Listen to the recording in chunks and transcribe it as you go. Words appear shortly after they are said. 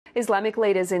Islamic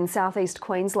leaders in southeast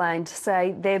Queensland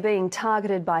say they're being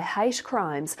targeted by hate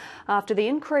crimes after the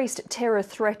increased terror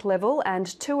threat level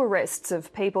and 2 arrests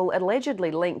of people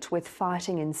allegedly linked with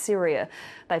fighting in Syria.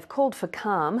 They've called for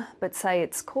calm but say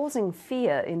it's causing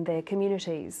fear in their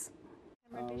communities.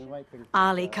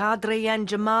 Ali Qadri and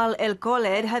Jamal El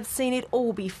Khaled have seen it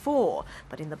all before,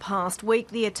 but in the past week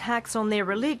the attacks on their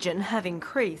religion have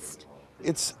increased.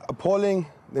 It's appalling.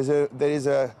 There is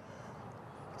a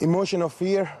emotion of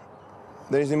fear,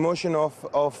 there is emotion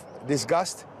of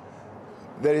disgust,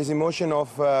 there is emotion of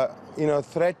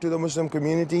threat to the Muslim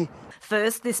community.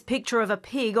 First, this picture of a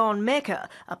pig on Mecca,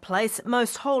 a place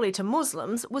most holy to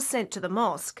Muslims, was sent to the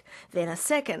mosque. Then a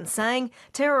second saying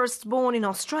terrorists born in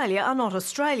Australia are not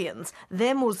Australians,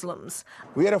 they're Muslims.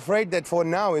 We are afraid that for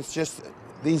now it's just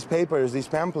these papers, these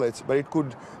pamphlets, but it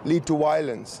could lead to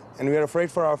violence. And we are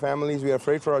afraid for our families, we are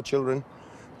afraid for our children.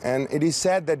 And it is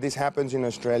sad that this happens in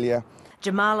Australia.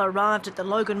 Jamal arrived at the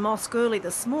Logan Mosque early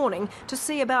this morning to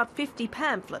see about 50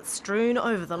 pamphlets strewn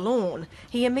over the lawn.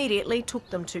 He immediately took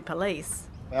them to police.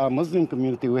 Our Muslim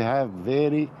community, we have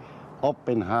very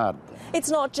open heart. It's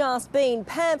not just been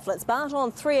pamphlets, but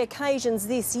on 3 occasions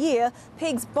this year,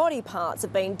 pigs' body parts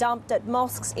have been dumped at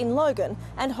mosques in Logan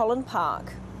and Holland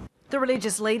Park. The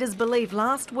religious leaders believe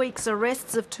last week's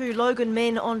arrests of 2 Logan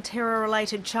men on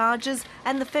terror-related charges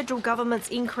and the federal government's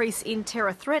increase in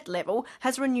terror threat level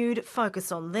has renewed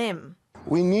focus on them.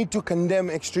 We need to condemn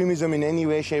extremism in any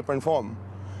way, shape and form.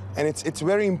 And it's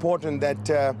very important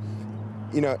that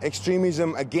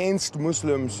extremism against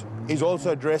Muslims is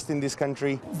also addressed in this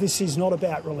country. This is not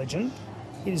about religion.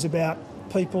 It is about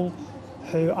people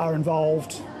who are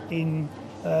involved in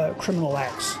criminal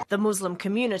acts. The Muslim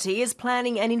community is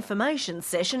planning an information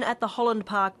session at the Holland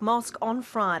Park Mosque on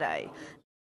Friday.